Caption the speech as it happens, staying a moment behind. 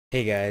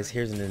Hey guys,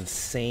 here's an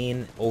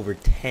insane over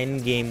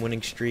 10 game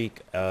winning streak.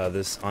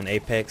 This on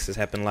Apex. This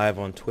happened live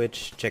on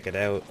Twitch. Check it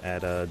out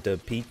at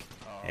Dub Peak.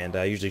 And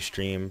I usually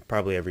stream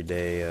probably every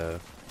day,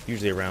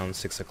 usually around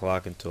 6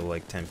 o'clock until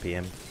like 10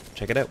 p.m.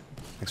 Check it out.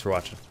 Thanks for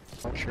watching.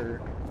 I'm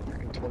sure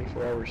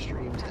 24-hour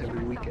streams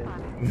every weekend.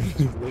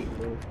 Just waiting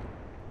to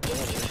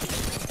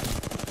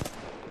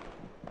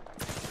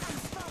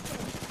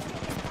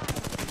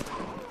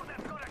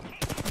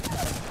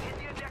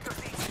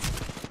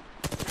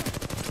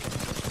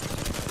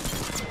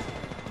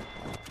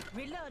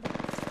Reload.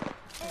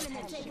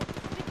 Element taken.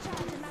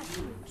 Recharging my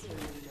shields.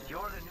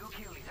 You're the new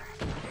kill leader.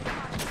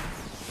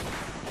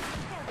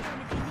 Help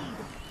them if you need.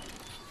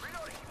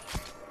 Reloading.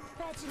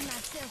 Patching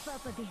myself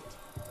up a bit.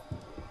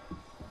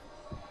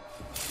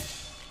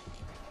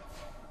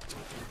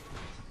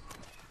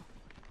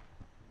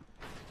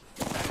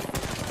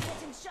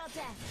 Getting shot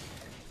at.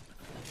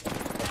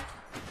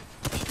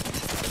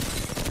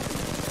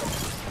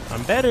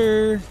 I'm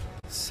better.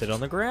 Sit on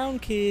the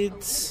ground,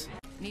 kids.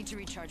 Need to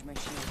recharge my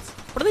shields.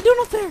 What are they doing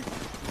up there?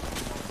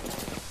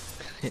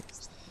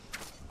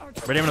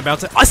 Ready? I'm gonna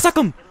bounce it. I stuck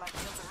him!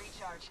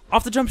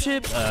 Off the jump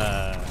ship.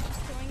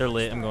 They're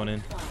lit. I'm going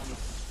in.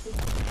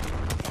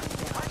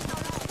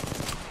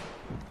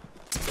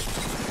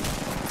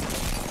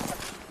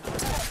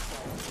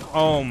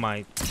 Oh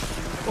my.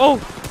 Oh!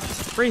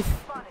 Breathe.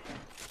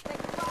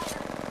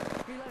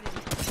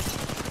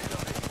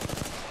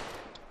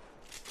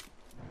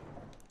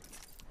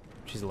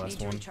 She's the Need last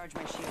to one. recharge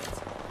my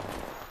shields.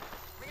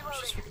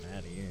 She's freaking out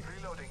of here.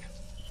 Reloading.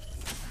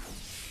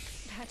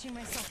 Patching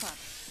myself up.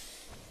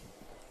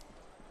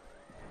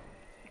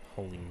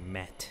 Holy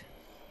Matt.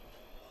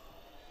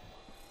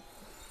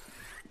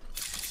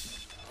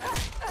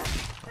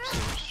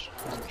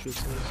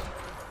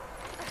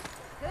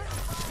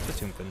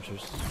 Platoon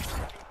finishers.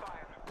 Fire.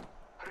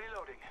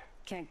 Reloading.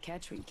 Can't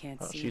catch what you can't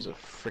Oh, see. she's a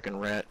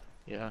freaking rat.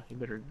 Yeah, you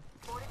better.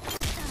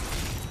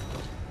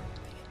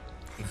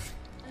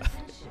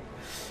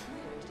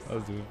 I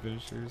was doing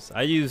finishers.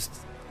 I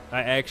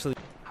actually.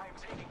 I'm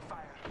taking fire.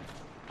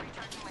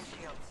 Recharging my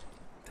shields.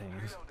 Dang.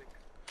 Reloading.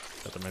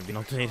 Thought there might be an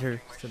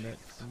alternator to that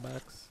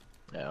box.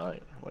 Yeah,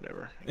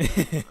 whatever. Yeah,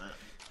 you're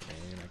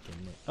not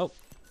getting it. Oh,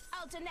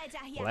 Alternator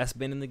here. last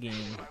bin in the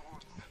game.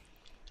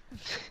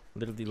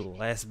 Literally the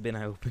last bin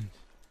I opened.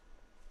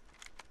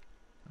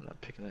 I'm not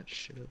picking that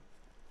shit up.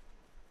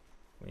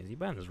 Wait, is he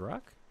behind this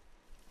rock?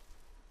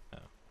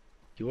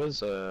 He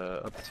was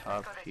up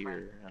top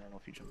here. I don't know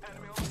if he jumped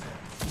Enemy down. over there.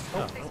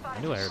 Oh, I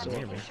knew I heard him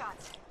near me.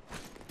 Shots.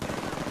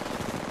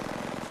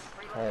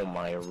 Oh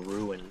my,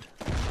 ruined.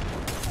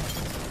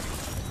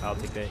 I'll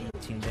take that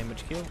 18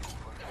 damage kill.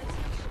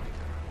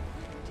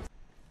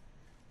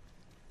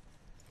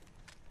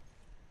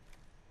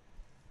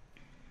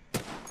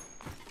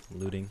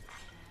 Looting.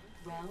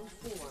 Round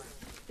 4.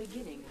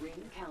 Beginning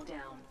ring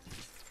countdown.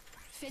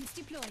 Fence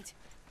deployed.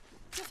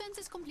 Defense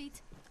is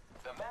complete.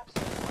 The maps.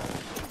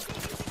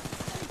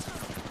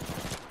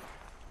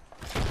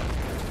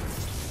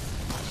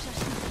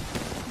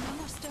 No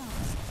more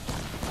stones.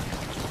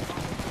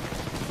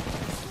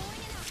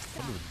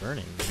 What is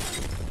burning?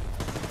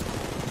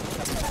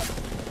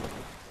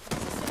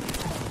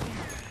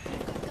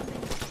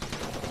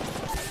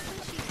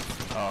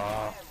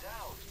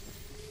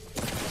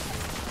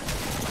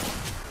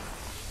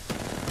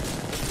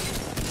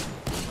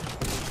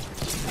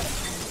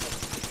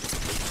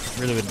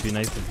 Really would be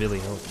nice if Billy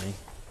helped me.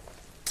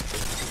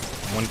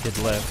 One kid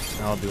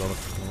left. I'll do all the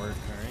fucking work.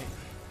 All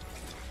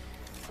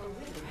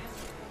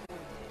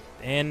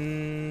right.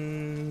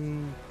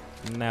 And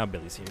now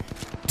Billy's here.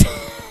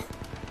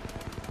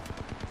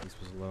 This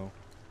was low.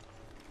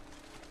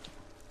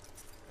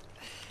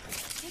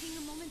 Taking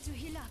a moment to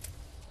heal up.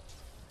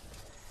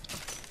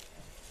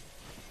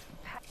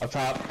 Up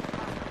top.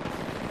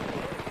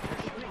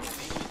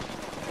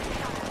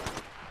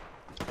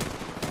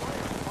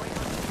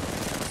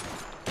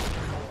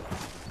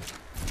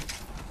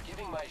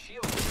 Giving my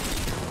shield.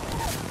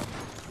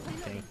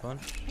 Getting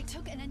punch. I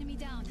took an enemy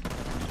down. I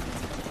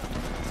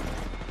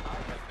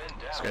have been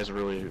This down. guy's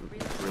really well.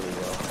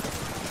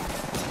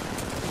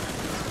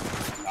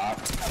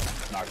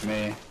 Knocked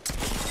me. Appears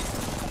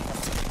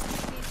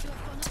to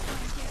have gone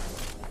offline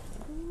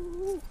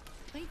here.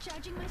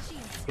 Recharging my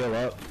shield. Heal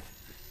up.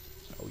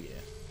 Oh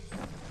yeah.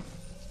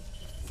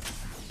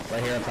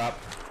 Right here on top.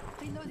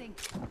 Reloading.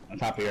 On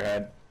top of your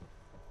head.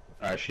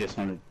 Alright, she just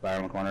went by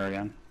around the corner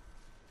again.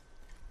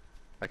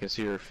 I can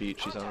see her feet.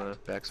 She's on the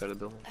backside of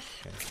the building.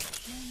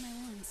 Healing my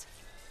wounds.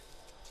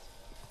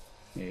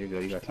 Yeah, you're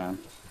good. You got time.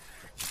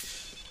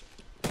 She's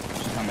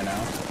coming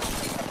out.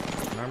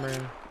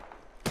 Armor.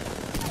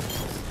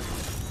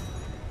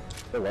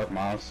 Good work,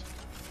 Miles.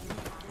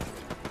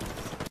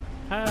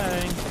 Hi.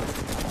 Enemy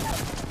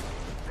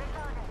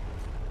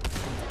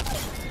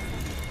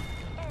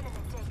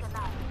taken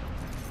out.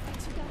 I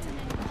took out an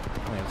enemy. I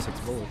only have 6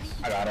 bullets.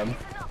 I got him.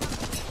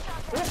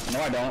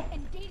 No, I don't.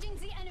 Engaging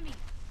the enemy.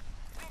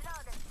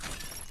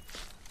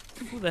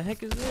 Reloading. Who the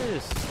heck is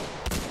this?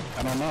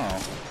 I don't know.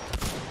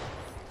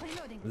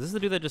 Reloading. Is this the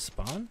dude that just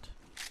spawned?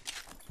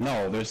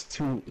 No, there's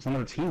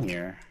another team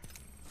here.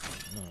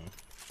 Oh.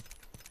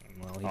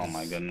 Well, Oh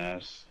my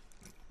goodness.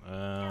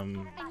 I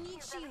need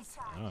shields.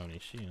 I don't have any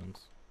shields.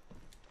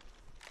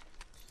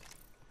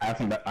 I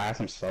have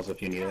some cells if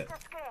you need it.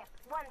 Escape.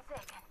 1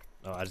 second.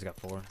 Oh, I just got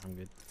 4. I'm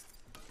good.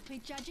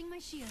 Recharging my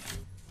shields.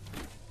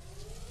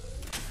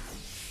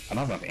 I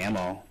don't have enough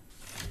ammo.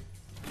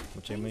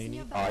 What you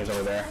mean? Oh, he's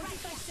over there.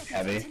 45 seconds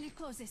Heavy. until it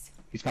closes.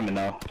 He's coming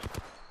though.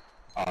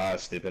 Oh,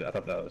 that's stupid. I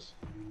thought that was.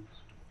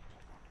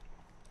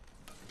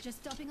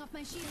 Just topping off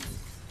my shields.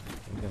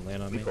 You gonna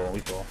land on We me? cool,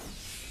 we cool.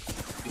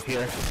 He's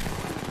here.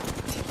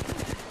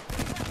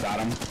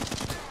 Got him.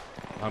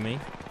 On me?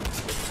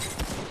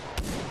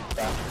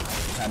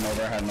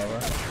 Heading over.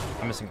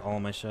 I'm missing all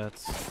my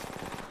shots.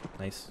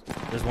 Nice.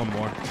 There's one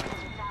more.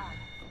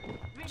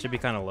 Should be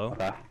kind of low.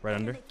 Okay. Right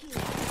under.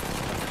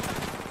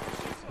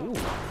 Ooh.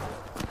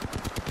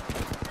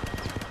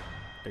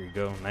 There you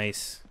go.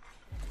 Nice.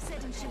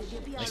 Setting shield.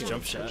 You'll be Nice alright.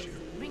 jump shot.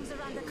 Rings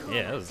around the corner.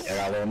 Yeah, that was I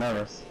got a little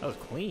nervous. that was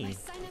My clean.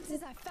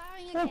 synapses are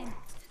firing again.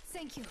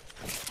 Thank you.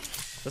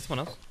 That's one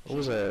else. What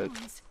was a?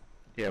 Nice.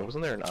 Yeah,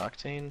 wasn't there an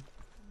Octane?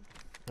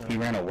 He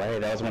ran away.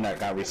 That was when that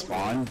guy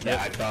respawned. Yeah,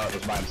 Yep. I thought it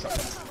was by himself.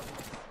 Is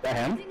that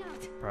him? Getting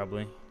out.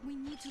 Probably. We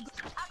need to go.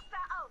 Asta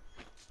out.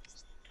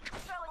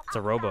 Throwing It's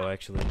a robo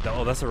actually.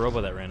 Oh, that's a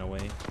robo that ran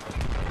away.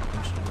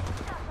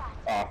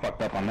 Oh, I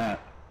fucked up on that.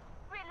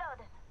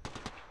 reloaded.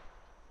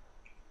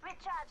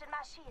 Recharging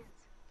my shields.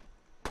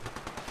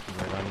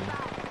 Right on you.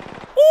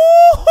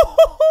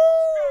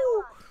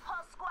 Whole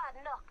squad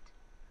knocked.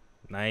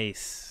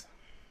 Nice.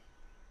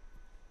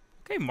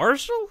 Okay,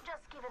 Marshall.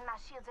 Just giving my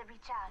shields a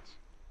recharge.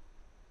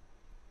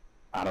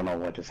 I don't know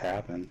what just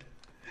happened.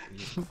 You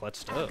just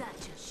clutched I up. got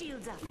you.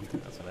 Shields up.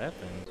 That's what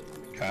happened.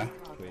 Okay.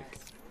 Quick.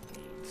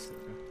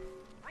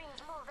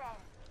 Rings moving.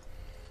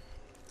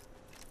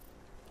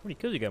 How many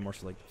kills you got,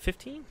 Marshall? Like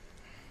 15?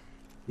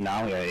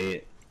 Now we got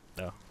 8.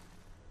 Oh.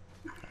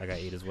 I got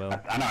 8 as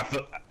well. I know.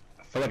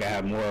 I feel like I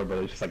have more, but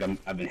it's just like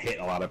I've been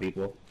hitting a lot of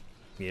people.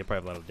 Yeah, probably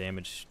have a lot of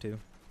damage too.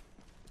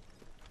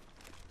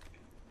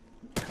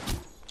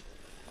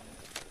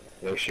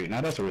 They were shooting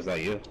at us, or was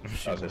that you? That was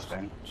Shooting- his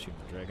thing. Shoot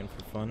the dragon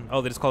for fun.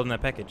 Oh, they just called in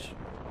that package.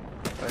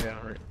 Oh yeah,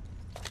 right.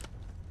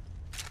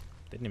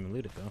 They didn't even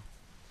loot it though.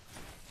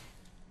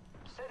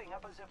 Setting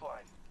up a zip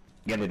line.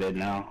 Yeah, they did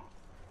now.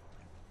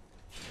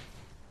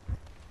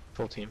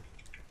 Full team.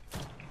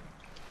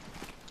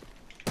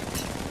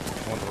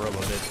 I want the robo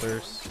dead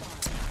first.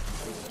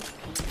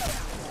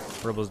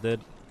 Robo's dead.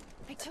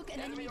 I took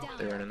an enemy They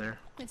down. ran in there.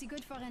 Pretty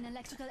good for an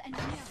electrical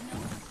engineer, no?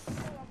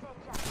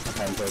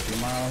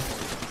 10-13 miles.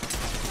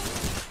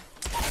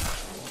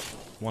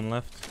 One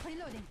left.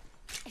 Reloading.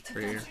 I took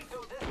Right here. that.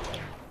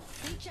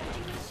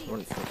 Recharging my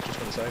One, shields. just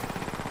one side.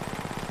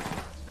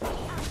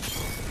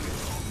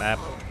 Map.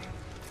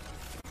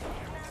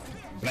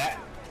 Matt.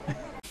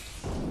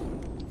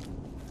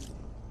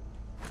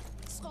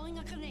 Throwing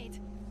a grenade.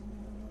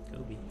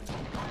 Kobe.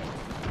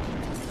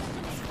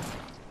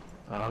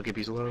 I'll give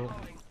you low. I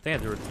think I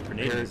threw a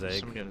grenade in his egg.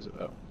 Somebody on his,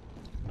 oh.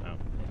 Oh,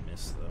 it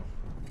missed though.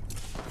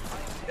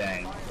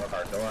 Dang. What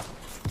hard door?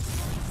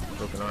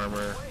 Broken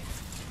armor.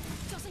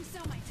 Tossing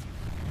thermite.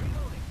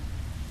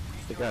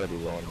 They gotta be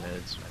low on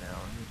meds right now.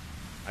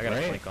 I got a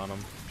Right. flank on him.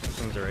 As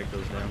soon as their egg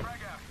goes down. Alright.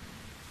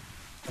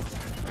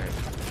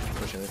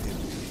 Pushing with you.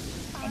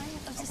 Eye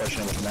of the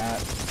Pushing with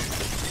Matt.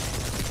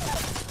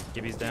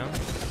 Gibby's down.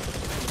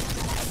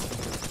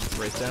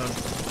 Right down.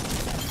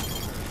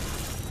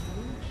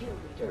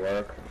 Good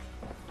work.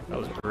 That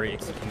was great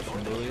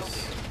execution,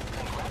 boys.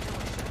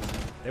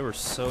 They were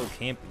so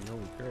campy.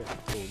 Holy crap.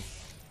 Cool.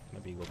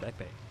 Might be a little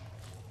backpack.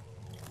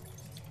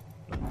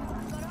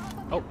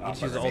 Oh, he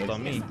just used the ult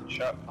on me.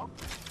 Shut.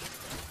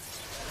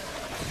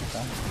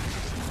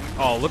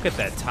 Oh, look at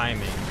that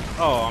timing.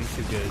 Oh, I'm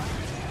too good.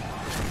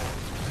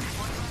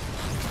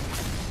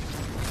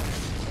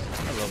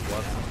 I love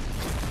luck.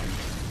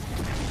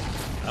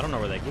 I don't know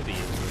where that Gibby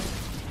is.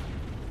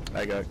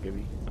 I got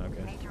Gibby.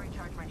 Okay. Need to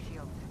recharge my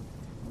shield.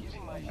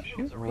 Using my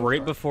shields.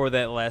 Right before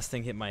that last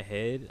thing hit my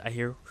head, I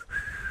hear,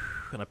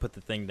 and I put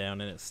the thing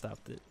down and it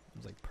stopped it. It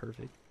was like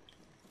perfect.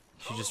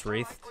 She just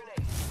wraithed.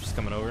 She's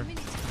coming over.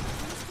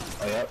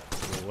 Oh, yep.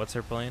 What's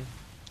her plan?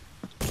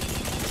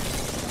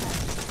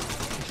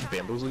 She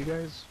bamboozle you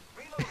guys?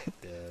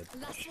 Dead.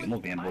 last She one.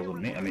 almost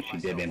bamboozled me. I mean, she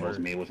did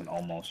bamboozle me. It wasn't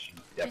almost. She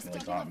Just definitely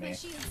topping got off my me.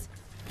 shields.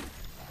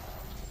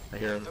 I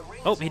hear him.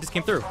 Oh, he just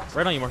came through.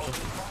 Right on you, Marshall.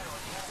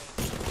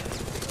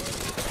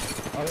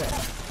 Oh,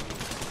 yeah.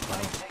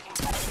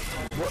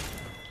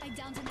 I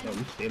downed an Yo, enemy.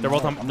 you stayed They're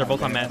both long. on. I'm They're not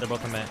both on getting Matt. They're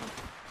both on Matt.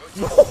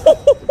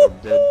 They're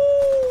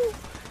dead.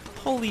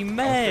 Holy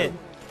Matt!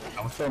 I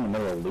was still in the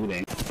middle of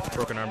looting.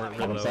 Broken armor. All of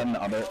Reload. a sudden,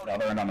 the other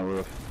end on the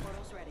roof.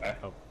 Portal's ready. Okay.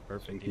 Oh, You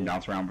perfect. can Yeah.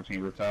 bounce around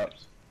between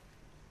rooftops.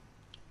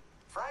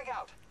 Frag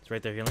out. It's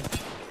right there healing.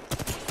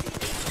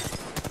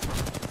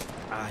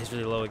 Ah, he's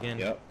really low again.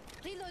 Yep.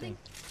 Reloading.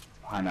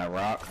 Behind that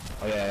rock.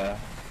 Oh, yeah.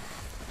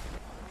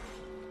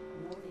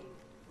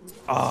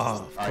 Oh,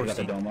 of Alright, course got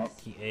the dome up.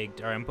 he egged.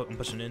 Alright, I'm putting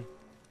in.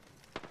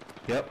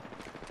 Yep.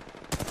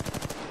 The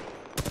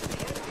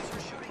enemies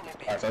are shooting at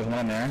me. Alright, so there's one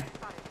in there.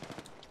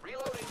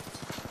 Reloading.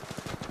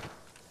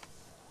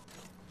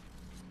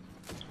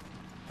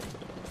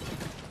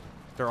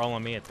 They're all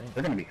on me, I think.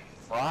 They're gonna be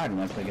fried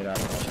once they get out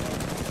of the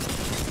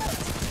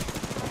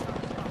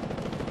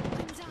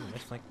I'm down.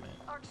 Nice flank, man.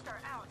 Archstar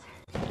out.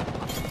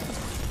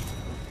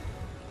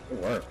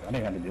 Good work. I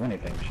didn't have to do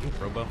anything. Shoot.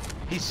 Robo.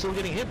 He's still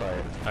getting hit by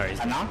it. Alright, he's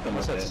I knocked him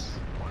with it.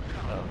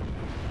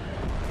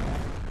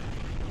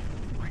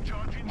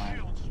 Recharging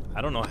shields.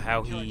 I don't know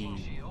how he Recharging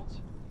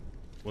shields.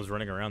 was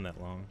running around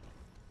that long.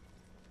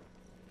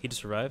 He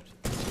just survived.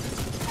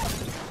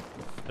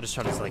 I just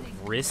shot his like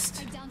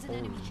wrist. I downed an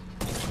enemy.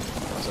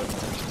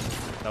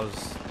 That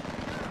was.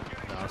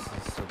 No, this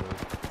is still the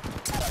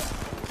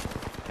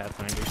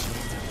Pathfinder.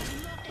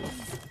 More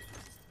enemies.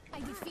 I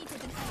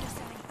defeated an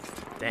adversary.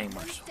 Dang, One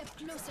Marshall. step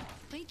closer.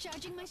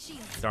 Recharging my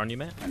shields. Darn you,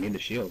 Matt. I need the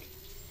shield.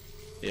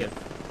 Yeah.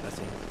 Last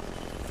team.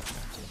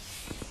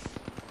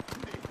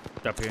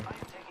 Drop here.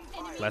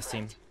 Last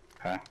team.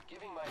 Okay.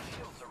 Giving my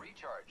shields a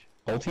recharge.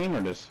 Whole team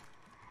or just?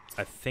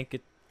 I think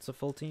it's a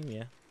full team,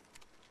 yeah.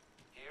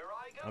 Here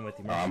I go. I'm with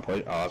you, Oh, Marshall. I'm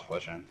pushing. Oh, I was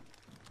pushing.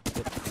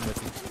 Yep, I'm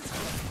with you.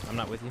 I'm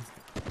not with you.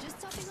 Just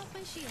topping up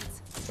my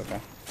shields. It's okay.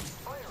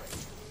 Firing.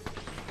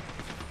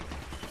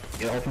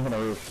 Get the whole thing from the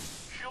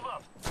roof. Shield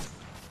up.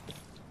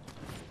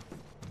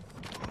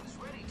 Who's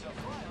ready to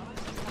fly on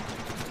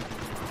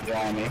it? You're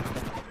on me.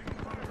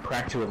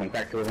 Crack two of them.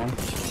 Crack two of them.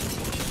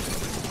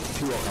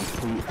 Two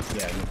of them.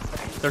 Yeah.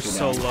 They're two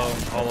so down. low,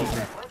 all over. I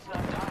downed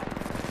an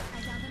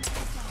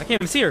adversary. I can't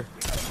even see her.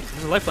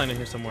 There's a lifeline in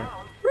here somewhere.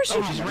 Where is she?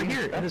 Oh, she's right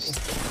here. That is.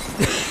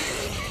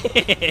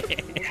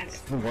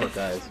 Good work,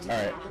 guys.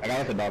 Alright, I gotta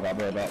let the dog out.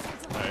 Bear up.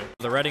 Alright.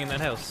 They're riding in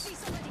that house.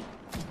 Face already.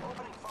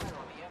 Opening fire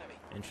on the enemy.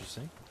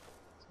 Interesting.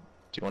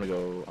 Do you want to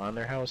go on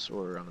their house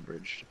or on the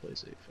bridge to play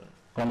safe?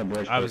 On the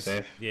bridge, I play was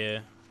safe. yeah.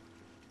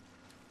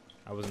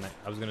 I was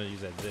gonna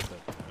use that zip,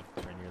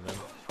 but right near them.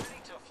 Who's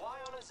ready to fly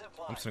on a zip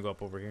I'm line? just gonna go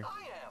up over here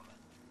I am.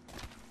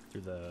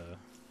 through the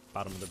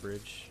bottom of the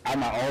bridge. I have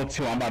my ult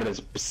too. I'm about to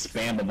just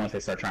spam them once they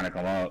start trying to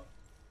come up.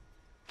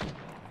 Round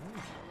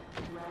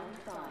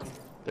 5.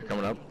 They're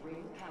coming up.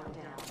 Ring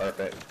countdown.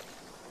 Perfect.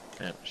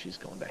 Yeah, she's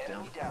going back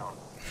down. Enemy down.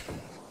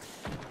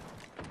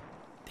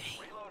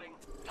 Reloading.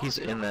 He's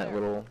in that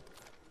little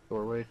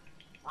doorway.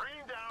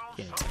 Rain down.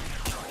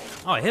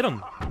 Yeah. Oh, I hit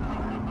him.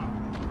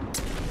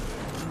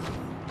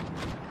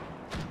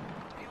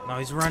 No,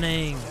 he's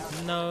running.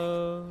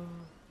 No.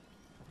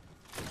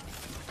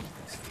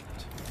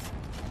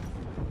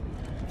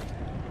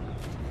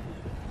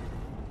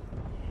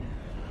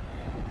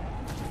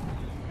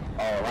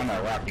 Oh, run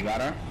that rock. You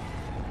got her?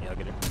 Yeah, I'll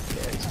get her.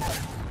 Reloading.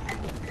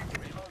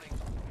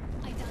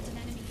 I downed an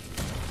enemy.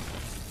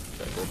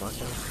 That gold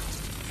knockdown.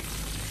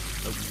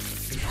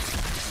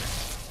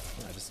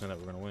 I just know that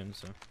we're gonna win,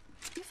 so.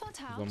 You fought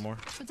hard. One more.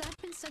 But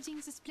I've been studying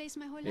this place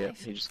my whole Yeah,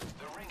 life. he just The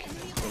ring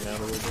is came out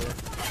a little bit.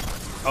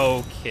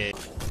 Okay.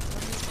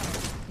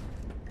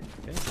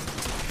 Okay.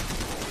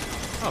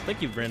 Oh,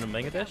 thank you, random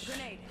Bangladesh.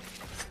 Grenade.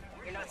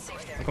 You're not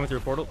safe there. I'm coming through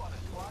a portal.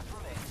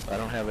 I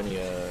don't have any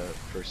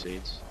first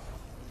aids.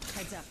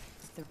 Heads up.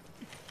 They're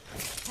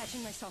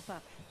patching myself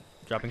up.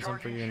 Dropping some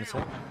for you in a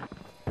sec.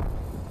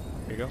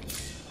 Here you go.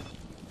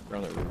 They're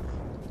on the roof.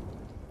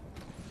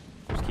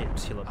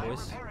 Just heal up, I'm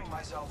boys. repairing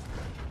myself.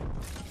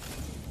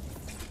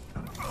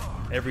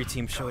 Every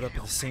team showed up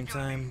at the same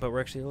time, but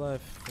we're actually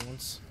alive for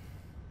once.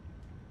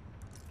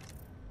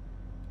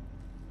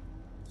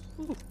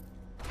 Ooh.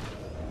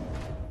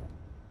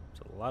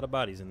 There's a lot of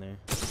bodies in there.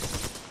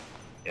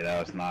 Yeah,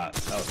 that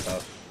was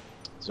tough.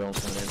 Zone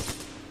coming in.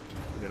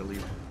 We gotta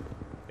leave.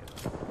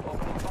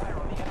 Opening fire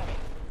on the enemy.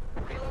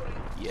 Reloading.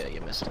 Yeah,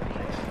 you missed it.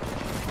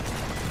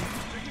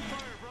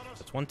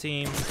 That's one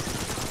team.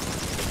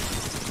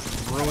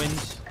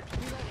 Ruined.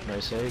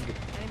 Nice egg.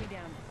 Enemy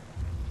down.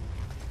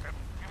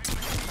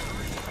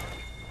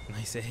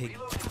 Nice egg.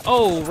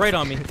 Oh, right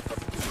on me.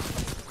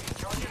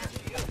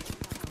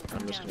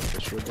 I'm just gonna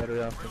fish your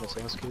better out than this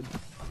last kid.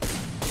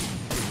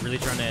 He's really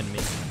trying to end me.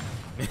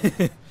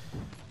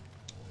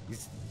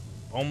 He's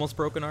almost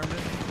broken armor.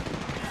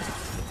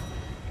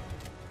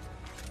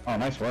 Oh,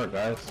 nice work,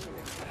 guys.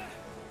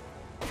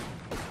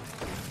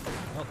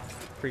 Well,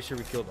 pretty sure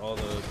we killed all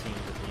the teams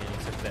at the end,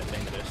 except that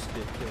Bangladesh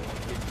did kill one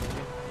kid for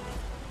me.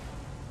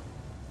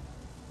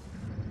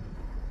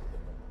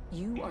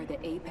 You are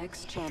the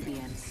Apex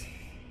champions.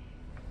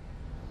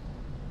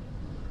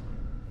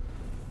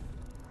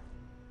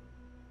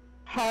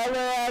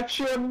 Holla at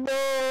your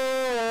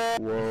boy!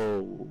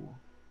 Whoa.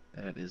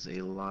 That is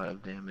a lot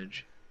of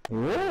damage.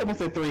 Whoa,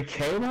 almost at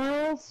 3K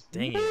miles?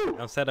 Dang it.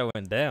 I'm sad I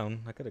went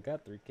down. I could have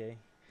got 3K.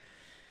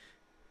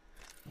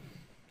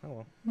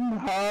 Oh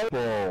well.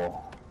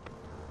 Whoa.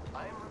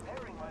 I am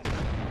repairing myself.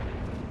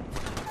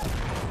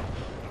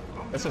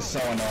 This is so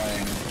annoying.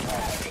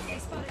 Oh. They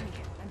spotted me.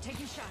 I'm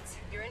taking shots.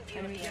 You're in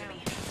view of the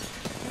enemy.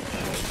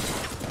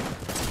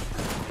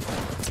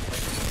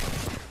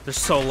 They're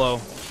so low.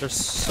 They're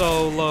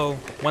so low.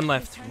 One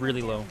left.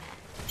 Really low.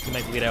 You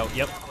might get out.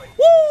 Yep.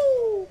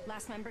 Woo!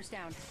 Last member's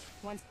down.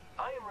 One.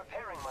 I am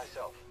repairing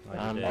myself. Oh,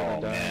 I'm you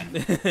Oh, did.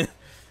 man.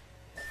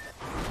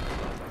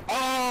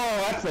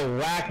 That's a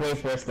whack way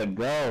for us to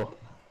go.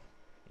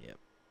 Yep.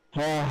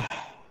 Ah.